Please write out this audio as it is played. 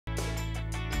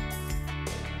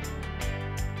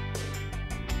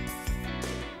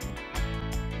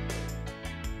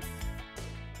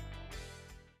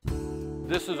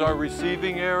This is our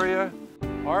receiving area.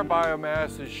 Our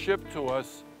biomass is shipped to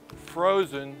us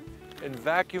frozen in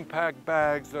vacuum packed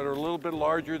bags that are a little bit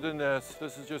larger than this.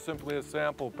 This is just simply a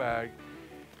sample bag.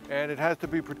 And it has to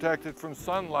be protected from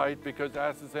sunlight because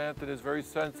astaxanthin is very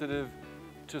sensitive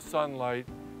to sunlight,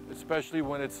 especially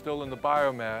when it's still in the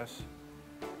biomass.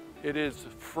 It is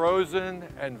frozen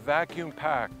and vacuum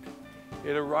packed.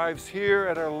 It arrives here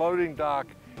at our loading dock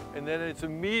and then it's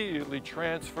immediately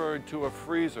transferred to a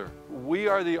freezer. We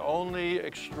are the only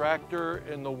extractor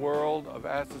in the world of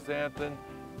astaxanthin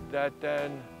that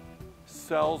then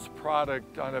sells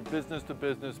product on a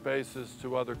business-to-business basis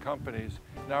to other companies.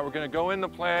 Now we're going to go in the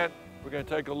plant, we're going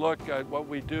to take a look at what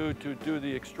we do to do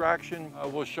the extraction.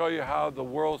 We'll show you how the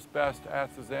world's best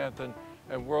astaxanthin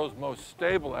and world's most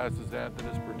stable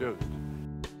astaxanthin is produced.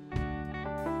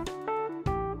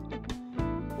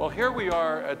 Well, here we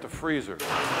are at the freezer.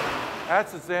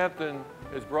 Astaxanthin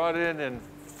is brought in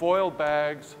foil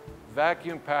bags,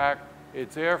 vacuum packed,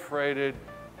 it's air freighted.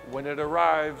 When it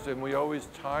arrives, and we always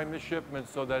time the shipment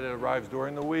so that it arrives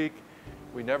during the week,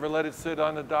 we never let it sit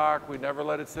on the dock, we never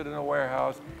let it sit in a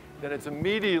warehouse, then it's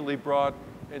immediately brought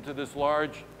into this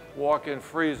large walk-in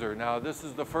freezer. Now this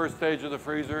is the first stage of the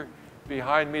freezer.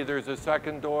 Behind me there's a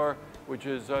second door, which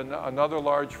is another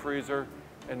large freezer,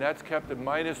 and that's kept at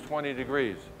 -20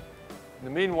 degrees. In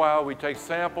the meanwhile, we take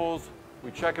samples, we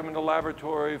check them in the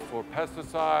laboratory for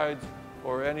pesticides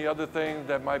or any other thing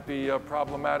that might be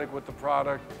problematic with the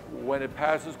product. When it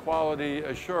passes quality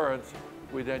assurance,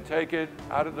 we then take it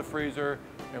out of the freezer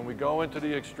and we go into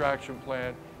the extraction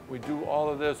plant. We do all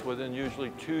of this within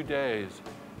usually 2 days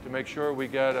to make sure we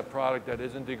get a product that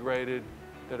isn't degraded,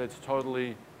 that it's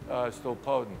totally still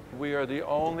potent. We are the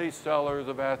only sellers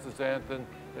of astaxanthin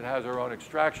that has our own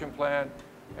extraction plant,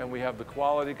 and we have the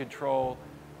quality control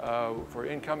for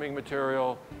incoming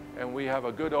material, and we have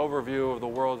a good overview of the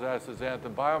world's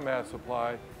astaxanthin biomass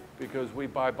supply because we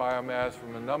buy biomass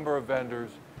from a number of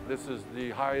vendors. This is the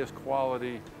highest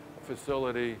quality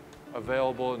facility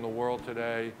available in the world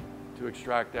today to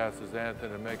extract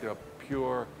astaxanthin and make it a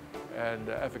pure and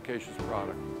efficacious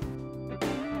product.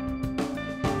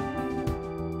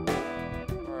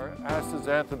 Our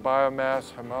astaxanthin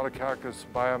biomass, Haematococcus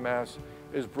biomass,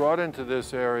 is brought into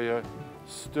this area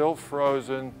still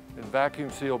frozen in vacuum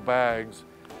sealed bags.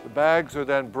 The bags are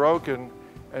then broken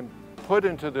and put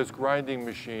into this grinding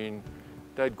machine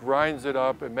that grinds it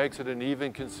up and makes it an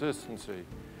even consistency.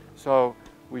 So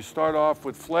we start off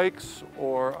with flakes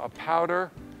or a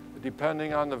powder,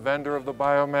 depending on the vendor of the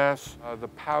biomass. The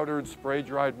powdered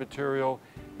spray-dried material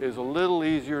is a little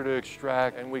easier to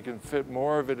extract and we can fit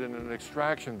more of it in an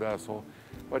extraction vessel.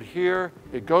 But here,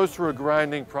 it goes through a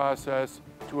grinding process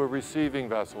to a receiving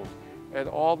vessel. And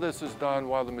all this is done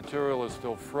while the material is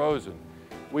still frozen.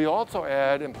 We also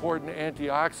add important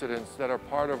antioxidants that are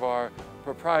part of our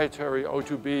proprietary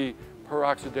O2B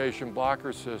peroxidation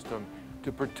blocker system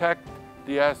to protect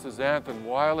the astaxanthin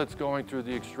while it's going through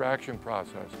the extraction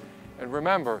process. And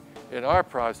remember, in our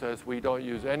process, we don't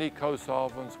use any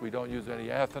co-solvents, we don't use any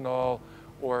ethanol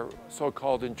or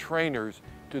so-called entrainers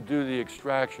to do the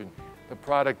extraction. The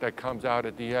product that comes out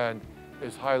at the end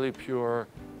is highly pure,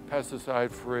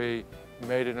 pesticide-free,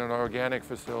 made in an organic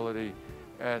facility,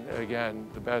 and again,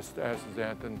 the best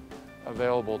astaxanthin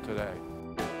available today.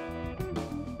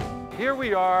 Here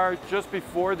we are just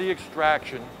before the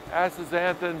extraction.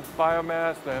 Astaxanthin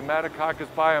biomass, the Haematococcus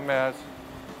biomass,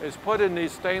 is put in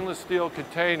these stainless steel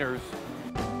containers.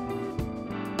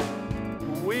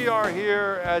 We are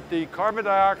here at the carbon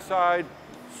dioxide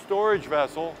storage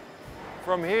vessel.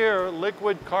 From here,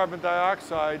 liquid carbon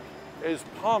dioxide is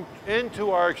pumped into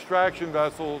our extraction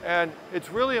vessel, and it's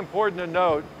really important to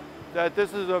note that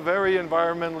this is a very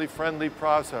environmentally friendly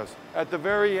process. At the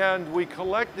very end, we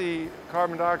collect the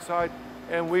carbon dioxide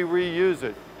and we reuse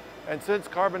it. And since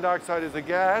carbon dioxide is a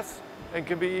gas and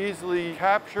can be easily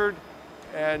captured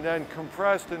and then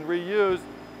compressed and reused,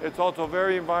 it's also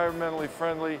very environmentally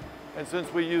friendly. And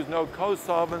since we use no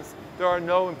co-solvents, there are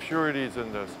no impurities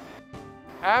in this.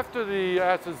 After the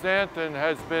astaxanthin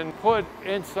has been put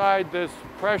inside this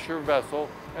pressure vessel,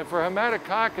 and for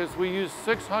Haematococcus we use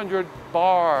 600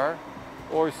 bar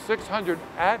or 600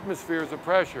 atmospheres of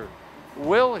pressure.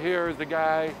 Will here is the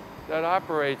guy that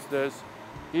operates this.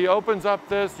 He opens up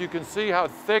this, you can see how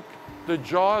thick the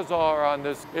jaws are on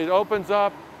this. It opens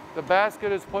up, the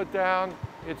basket is put down,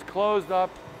 it's closed up,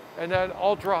 and then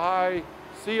ultra high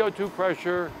CO2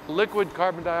 pressure, liquid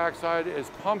carbon dioxide is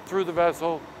pumped through the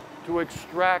vessel to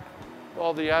extract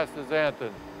all the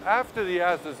astaxanthin. After the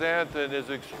astaxanthin is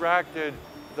extracted,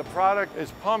 the product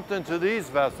is pumped into these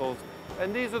vessels,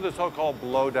 and these are the so-called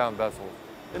blowdown vessels.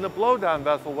 In the blowdown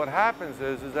vessel, what happens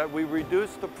is that we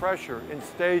reduce the pressure in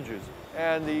stages,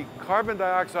 and the carbon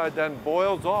dioxide then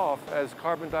boils off as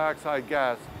carbon dioxide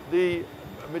gas. The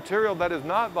material that is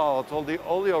not volatile, the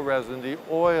oleoresin, the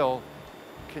oil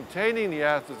containing the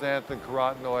astaxanthin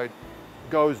carotenoid,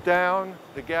 goes down,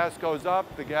 the gas goes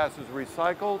up, the gas is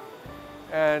recycled,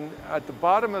 and at the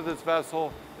bottom of this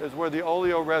vessel is where the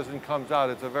oleoresin comes out.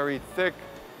 It's a very thick,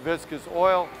 viscous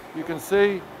oil. You can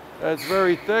see it's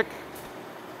very thick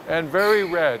and very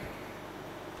red.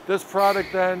 This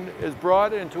product then is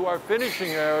brought into our finishing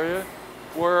area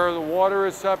where the water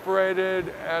is separated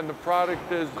and the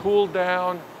product is cooled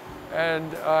down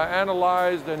and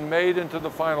analyzed and made into the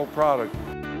final product.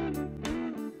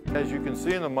 As you can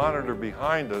see in the monitor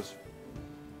behind us,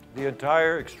 the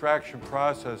entire extraction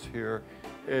process here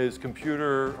is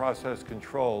computer process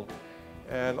controlled,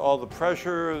 and all the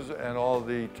pressures and all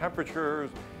the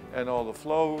temperatures and all the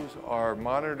flows are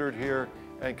monitored here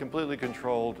and completely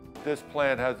controlled. This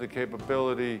plant has the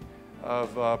capability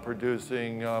of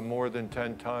producing more than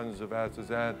 10 tons of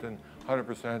astaxanthin,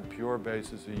 100% pure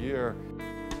basis a year.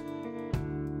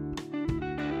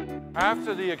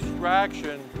 After the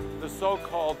extraction, the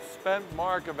so-called spent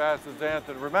mark of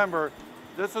astaxanthin, remember,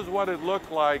 this is what it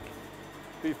looked like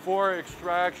before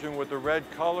extraction with the red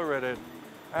color in it.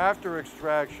 After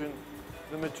extraction,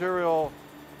 the material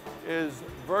is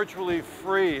virtually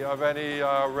free of any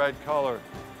red color.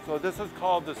 So this is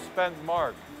called the spent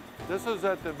mark. This is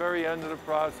at the very end of the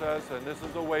process, and this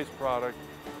is a waste product.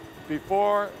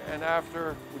 Before and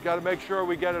after, we got to make sure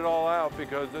we get it all out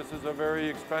because this is a very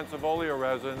expensive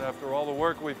oleoresin. After all the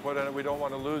work we put in it, we don't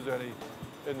want to lose any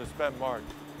in the spent mark.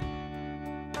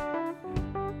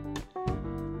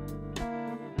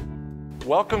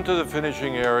 Welcome to the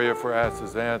finishing area for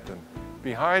astaxanthin.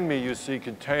 Behind me you see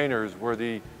containers where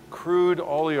the crude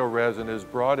oleoresin is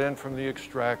brought in from the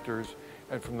extractors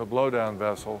and from the blowdown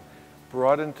vessel,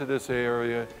 brought into this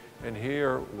area, and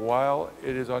here, while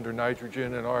it is under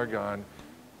nitrogen and argon,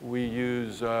 we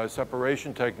use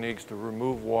separation techniques to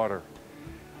remove water.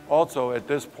 Also, at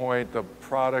this point, the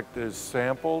product is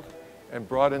sampled and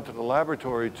brought into the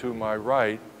laboratory to my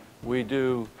right. We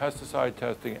do pesticide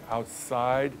testing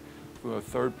outside from a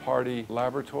third-party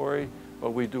laboratory,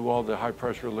 but we do all the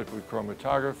high-pressure liquid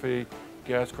chromatography,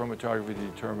 gas chromatography to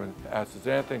determine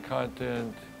astaxanthin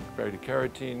content,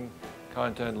 beta-carotene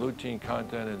content, lutein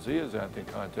content, and zeaxanthin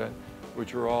content,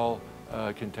 which are all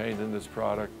contained in this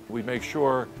product. We make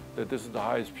sure that this is the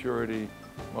highest purity,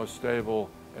 most stable,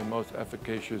 and most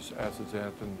efficacious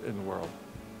astaxanthin in the world.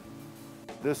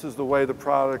 This is the way the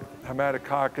product,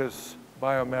 Haematococcus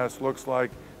biomass, looks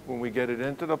like when we get it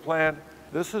into the plant.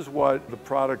 This is what the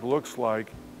product looks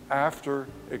like after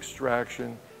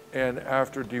extraction and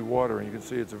after dewatering. You can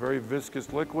see it's a very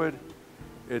viscous liquid.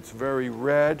 It's very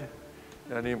red.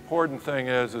 And the important thing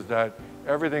is that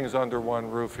everything is under one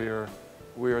roof here.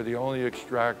 We are the only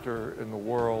extractor in the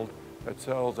world that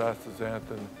sells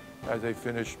astaxanthin as a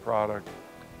finished product.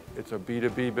 It's a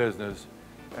B2B business,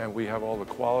 and we have all the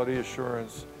quality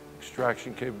assurance,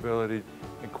 extraction capability,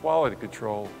 and quality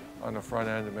control on the front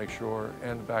end to make sure,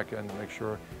 and the back end to make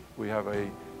sure we have a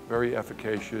very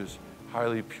efficacious,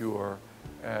 highly pure,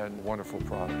 and wonderful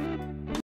product.